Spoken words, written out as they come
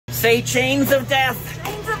Say chains of death.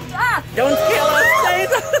 Chains of death. Don't kill us, I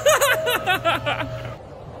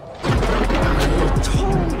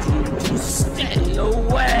told you to stay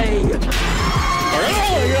away. Oh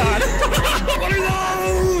my God. What are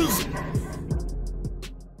those?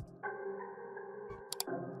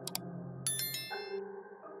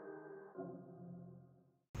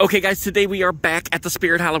 Okay guys, today we are back at the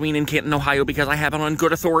Spirit Halloween in Canton, Ohio, because I have it on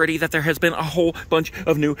good authority that there has been a whole bunch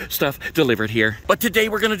of new stuff delivered here. But today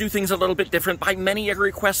we're gonna do things a little bit different. By many a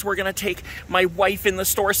request, we're gonna take my wife in the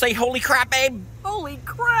store. Say, holy crap, babe! Holy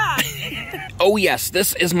crap! Oh yes,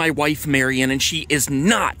 this is my wife, Marion, and she is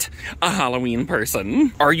not a Halloween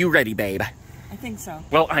person. Are you ready, babe? I think so.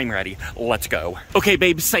 Well, I'm ready. Let's go. Okay,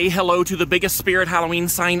 babe, say hello to the biggest Spirit Halloween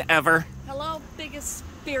sign ever. Hello, biggest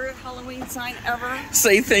Spirit Halloween sign ever.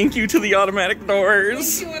 Say thank you to the automatic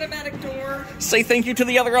doors. Thank you, automatic door. Say thank you to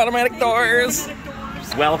the other automatic doors. Automatic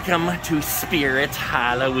doors. Welcome to Spirit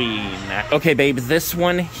Halloween. Okay, babe, this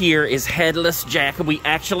one here is Headless Jack. We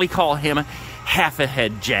actually call him Half a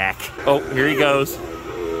Head Jack. Oh, here he goes.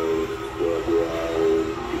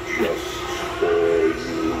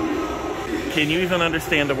 Can you even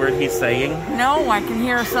understand the word he's saying? No, I can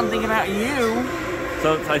hear something about you.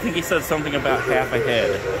 So I think he said something about half a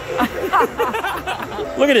head.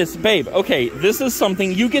 Look at this, babe. Okay, this is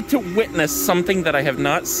something, you get to witness something that I have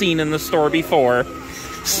not seen in the store before.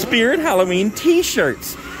 Spirit Halloween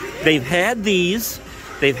t-shirts. They've had these,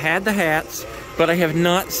 they've had the hats, but I have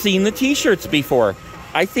not seen the t-shirts before.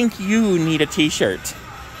 I think you need a t-shirt.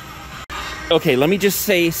 Okay, let me just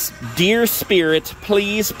say, dear Spirit,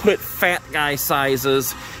 please put fat guy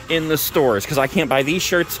sizes in the stores, because I can't buy these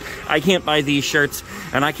shirts, I can't buy these shirts,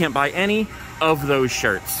 and I can't buy any of those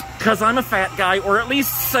shirts. Because I'm a fat guy, or at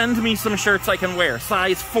least send me some shirts I can wear.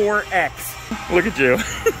 Size 4X. Look at you.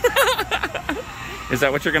 Is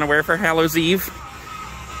that what you're going to wear for Hallows Eve?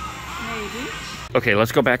 Maybe. Okay,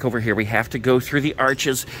 let's go back over here. We have to go through the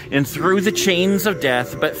arches and through the chains of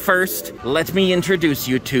death. But first, let me introduce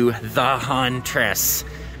you to the Hauntress.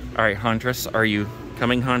 All right, Hauntress, are you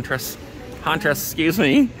coming, Hauntress? Hauntress, excuse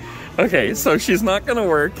me. Okay, so she's not gonna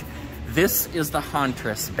work. This is the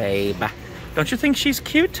Hauntress, babe. Don't you think she's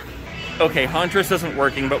cute? Okay, Hauntress isn't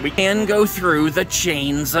working, but we can go through the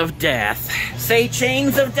chains of death. Say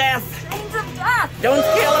chains of death. Chains of death. Don't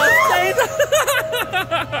kill us, chains.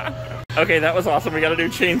 Okay, that was awesome. We gotta do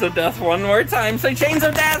chains of death one more time. Say chains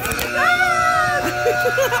of death.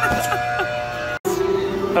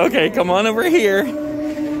 Okay, come on over here.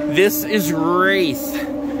 This is Wraith.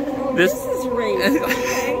 This is Wraith.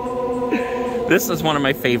 Okay. This is one of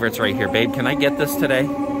my favorites right here, babe. Can I get this today?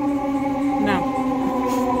 No.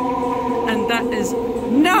 And that is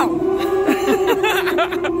no.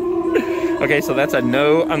 Okay, so that's a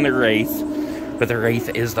no on the Wraith. But the Wraith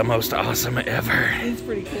is the most awesome ever. It's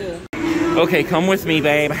pretty cool. Okay, come with me,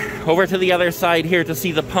 babe. Over to the other side here to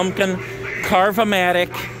see the pumpkin carve-o-matic.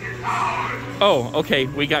 Oh, okay,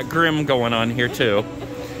 we got Grim going on here too.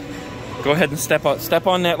 Go ahead and step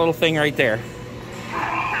on that little thing right there.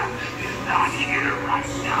 Not here right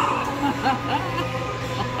now.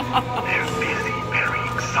 They're busy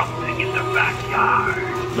burying something in the backyard.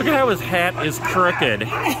 Look at how his hat is crooked. It's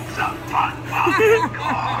a fun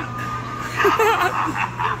gone.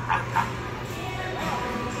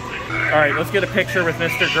 All right, let's get a picture with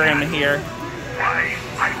Mr. Grimm here. Why,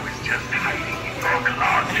 I was just hiding in your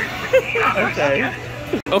closet. Okay.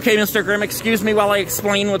 Okay, Mr. Grimm, excuse me while I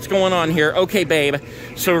explain what's going on here. Okay, babe.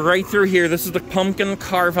 So right through here, this is the pumpkin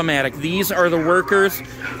carve-o-matic. These are the workers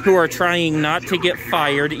who are trying not to get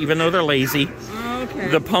fired, even though they're lazy. Okay.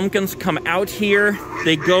 The pumpkins come out here.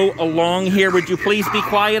 They go along here. Would you please be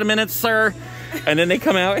quiet a minute, sir? And then they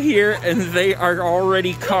come out here, and they are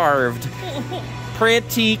already carved.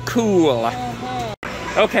 Pretty cool.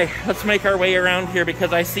 Okay, let's make our way around here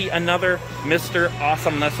because I see another Mr.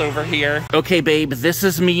 Awesomeness over here. Okay, babe, this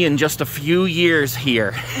is me in just a few years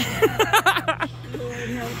here.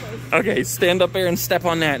 Okay, stand up there and step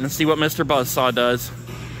on that and see what Mr. Buzzsaw does.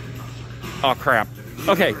 Oh, crap.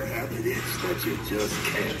 Okay.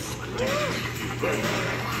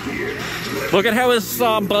 Look at how his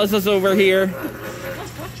saw buzzes over here.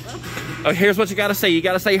 Oh, here's what you gotta say. You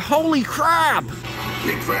gotta say, holy crap!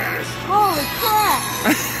 Holy crap!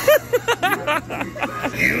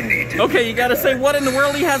 Okay, you gotta say, what in the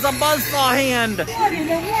world? He has a buzzsaw hand! What in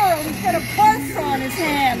the world? He's got a buzzsaw in his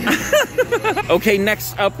hand! Okay,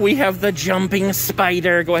 next up we have the jumping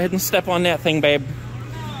spider. Go ahead and step on that thing, babe.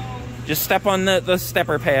 Just step on the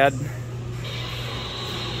stepper pad.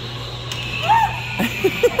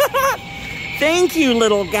 Thank you,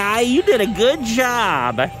 little guy. You did a good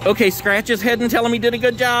job. Okay, scratch his head and tell him he did a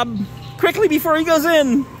good job. Quickly before he goes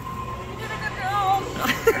in.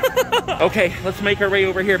 Okay, let's make our way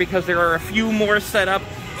over here because there are a few more set up.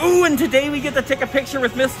 Ooh, and today we get to take a picture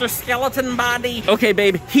with Mr. Skeleton Body. Okay,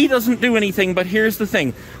 babe, he doesn't do anything, but here's the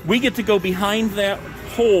thing. We get to go behind that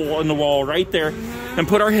hole in the wall right there and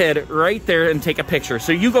put our head right there and take a picture.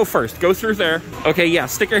 So you go first. Go through there. Okay, yeah,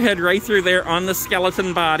 stick your head right through there on the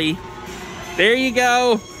skeleton body. There you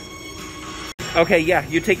go. Okay, yeah,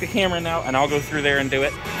 you take the camera now, and I'll go through there and do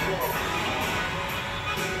it.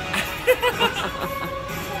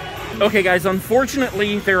 Okay, guys,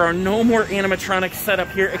 unfortunately, there are no more animatronics set up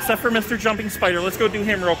here, except for Mr. Jumping Spider. Let's go do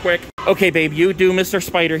him real quick. Okay, babe, you do Mr.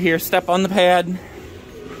 Spider here. Step on the pad.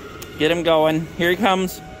 Get him going. Here he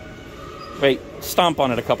comes. Wait, stomp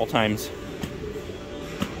on it a couple times.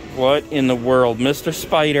 What in the world? Mr.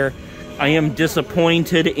 Spider, I am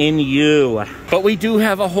disappointed in you. But we do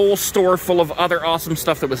have a whole store full of other awesome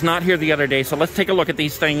stuff that was not here the other day, so let's take a look at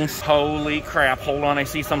these things. Holy crap. Hold on, I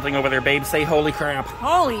see something over there, babe. Say holy crap.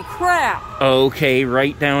 Holy crap. Okay,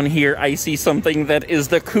 right down here, I see something that is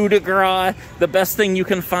the coup de grace, the best thing you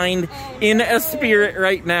can find in a spirit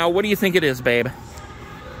right now. What do you think it is, babe?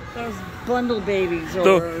 Those bundle babies or...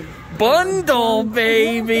 The bundle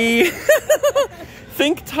baby.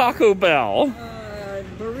 Think Taco Bell.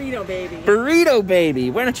 Burrito baby. Burrito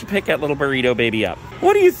baby. Why don't you pick that little burrito baby up?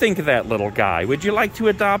 What do you think of that little guy? Would you like to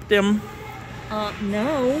adopt him?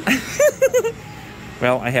 No.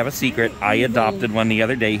 Well, I have a secret. I adopted one the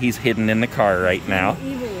other day. He's hidden in the car right now.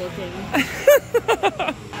 Evil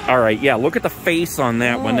looking. All right, yeah, look at the face on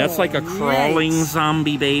that one. That's like a crawling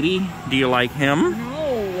zombie baby. Do you like him? No.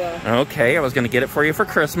 Okay, I was going to get it for you for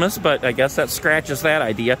Christmas, but I guess that scratches that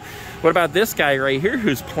idea. What about this guy right here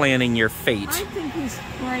who's planning your fate? I think he's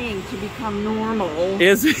praying to become normal.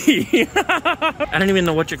 Is he? I don't even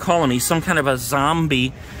know what you call him. He's some kind of a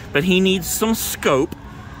zombie, but he needs some scope.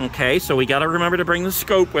 Okay, so we got to remember to bring the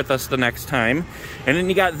scope with us the next time. And then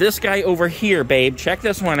you got this guy over here, babe. Check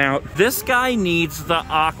this one out. This guy needs the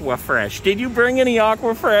Aqua Fresh. Did you bring any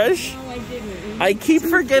Aqua Fresh? No, I didn't. I keep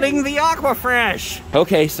forgetting the Aqua Fresh.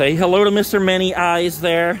 Okay, say hello to Mr. Many Eyes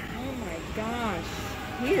there. Oh my gosh.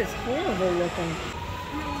 He is horrible looking.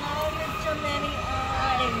 Hello, Mr. Many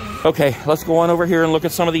Eyes. Okay, let's go on over here and look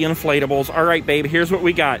at some of the inflatables. All right, babe, here's what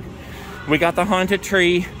we got. We got the haunted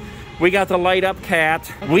tree. We got the light up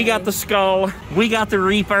cat. Okay. We got the skull. We got the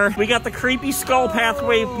Reaper. We got the creepy skull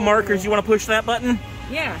pathway markers. You want to push that button?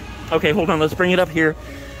 Yeah. Okay, hold on. Let's bring it up here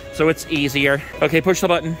so it's easier. Okay, push the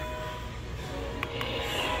button.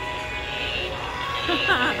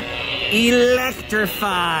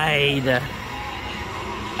 Electrified.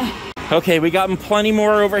 Okay, we got plenty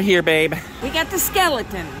more over here, babe. We got the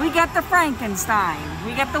skeleton. We got the Frankenstein.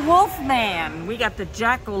 We got the Wolfman. We got the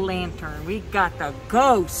jack-o'-lantern. We got the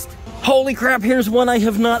ghost. Holy crap, here's one I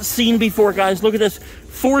have not seen before, guys. Look at this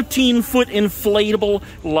 14-foot inflatable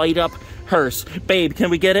light-up hearse. Babe, can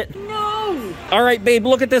we get it? No. All right, babe,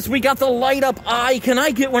 look at this. We got the light-up eye. Can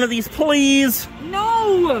I get one of these, please?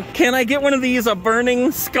 No. Can I get one of these, a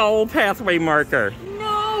burning skull pathway marker?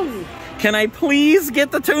 No. Can I please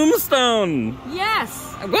get the tombstone? Yes.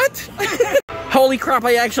 What? Holy crap,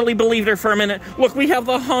 I actually believed her for a minute. Look, we have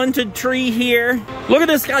the haunted tree here. Look at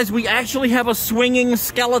this, guys. We actually have a swinging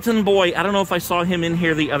skeleton boy. I don't know if I saw him in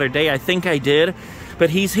here the other day. I think I did.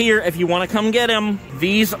 But he's here if you want to come get him.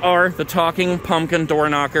 These are the talking pumpkin door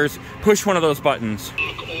knockers. Push one of those buttons.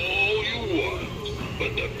 Look all you want,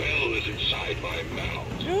 but the bell is inside my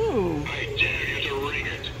mouth. Ooh. I dare you to ring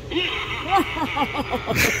it.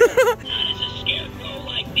 How does a scarecrow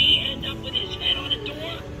like me end up with his head on a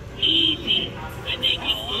door? Easy. I make a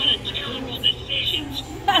lot of terrible decisions.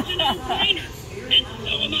 It's a no-brainer. And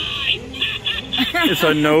so am I. It's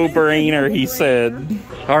a no-brainer, he said.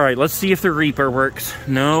 All right, let's see if the Reaper works.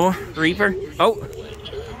 No, Reaper? Oh.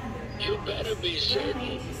 You better be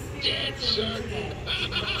certain. Dead certain.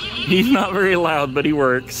 He's not very loud, but he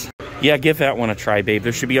works. Yeah, give that one a try, babe.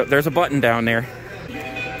 There should be there's a button down there.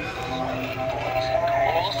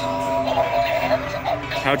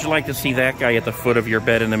 How'd you like to see that guy at the foot of your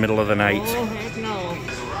bed in the middle of the night? Oh, heck no.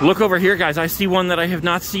 Look over here, guys. I see one that I have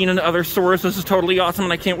not seen in other stores. This is totally awesome,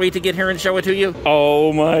 and I can't wait to get here and show it to you.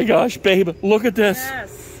 Oh my gosh, babe. Look at this.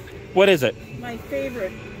 Yes. What is it? My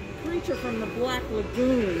favorite creature from the Black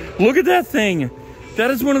Lagoon. Look at that thing.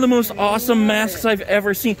 That is one of the most awesome masks I've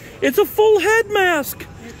ever seen. It's a full head mask.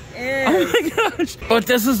 It is. Oh my gosh. But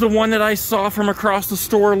this is the one that I saw from across the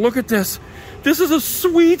store. Look at this. This is a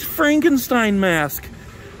sweet Frankenstein mask.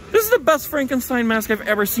 This is the best Frankenstein mask I've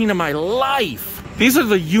ever seen in my life. These are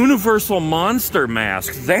the Universal Monster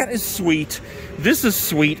masks. That is sweet. This is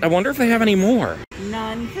sweet. I wonder if they have any more.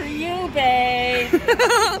 None for you, babe.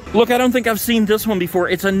 Look, I don't think I've seen this one before.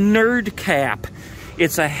 It's a nerd cap.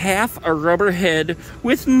 It's a half a rubber head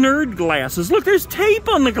with nerd glasses. Look, there's tape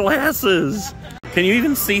on the glasses. Can you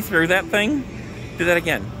even see through that thing? Do that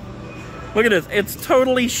again. Look at this. It's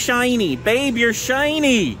totally shiny. Babe, you're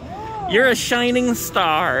shiny. You're a shining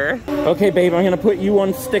star. Okay, babe, I'm gonna put you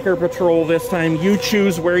on sticker patrol this time. You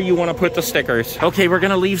choose where you want to put the stickers. Okay, we're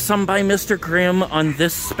gonna leave some by Mr. Grimm on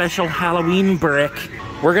this special Halloween brick.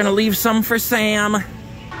 We're gonna leave some for Sam.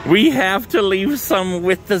 We have to leave some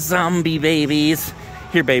with the zombie babies.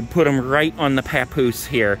 Here, babe, put them right on the papoose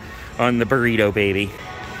here, on the burrito baby.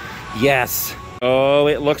 Yes. Oh,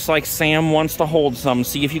 it looks like Sam wants to hold some.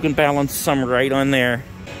 See if you can balance some right on there.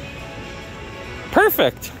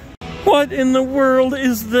 Perfect. What in the world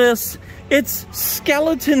is this? It's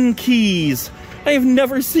skeleton keys. I have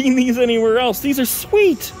never seen these anywhere else. These are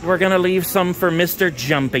sweet. We're gonna leave some for Mr.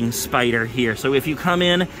 Jumping Spider here. So if you come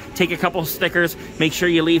in, take a couple stickers, make sure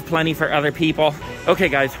you leave plenty for other people. Okay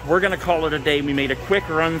guys, we're gonna call it a day. We made a quick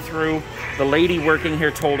run through. The lady working here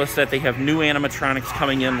told us that they have new animatronics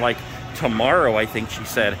coming in like tomorrow, I think she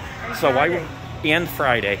said. And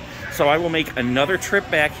Friday. So I will make another trip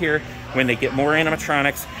back here when they get more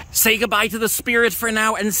animatronics. Say goodbye to the spirit for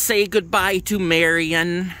now and say goodbye to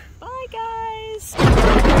Marion.